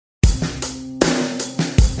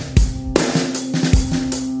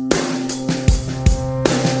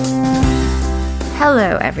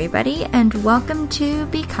Hello, everybody, and welcome to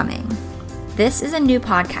Becoming. This is a new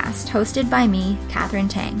podcast hosted by me, Catherine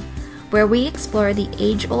Tang, where we explore the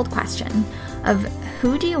age-old question of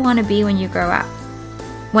who do you want to be when you grow up?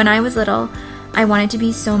 When I was little, I wanted to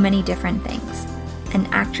be so many different things. An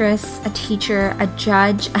actress, a teacher, a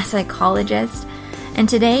judge, a psychologist, and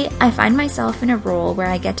today I find myself in a role where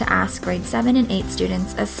I get to ask grade 7 and 8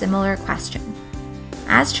 students a similar question.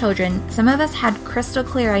 As children, some of us had crystal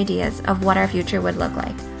clear ideas of what our future would look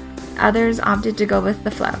like. Others opted to go with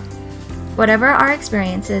the flow. Whatever our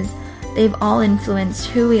experiences, they've all influenced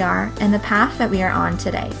who we are and the path that we are on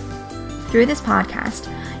today. Through this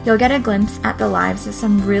podcast, you'll get a glimpse at the lives of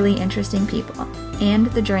some really interesting people and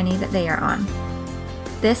the journey that they are on.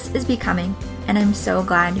 This is Becoming, and I'm so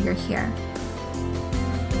glad you're here.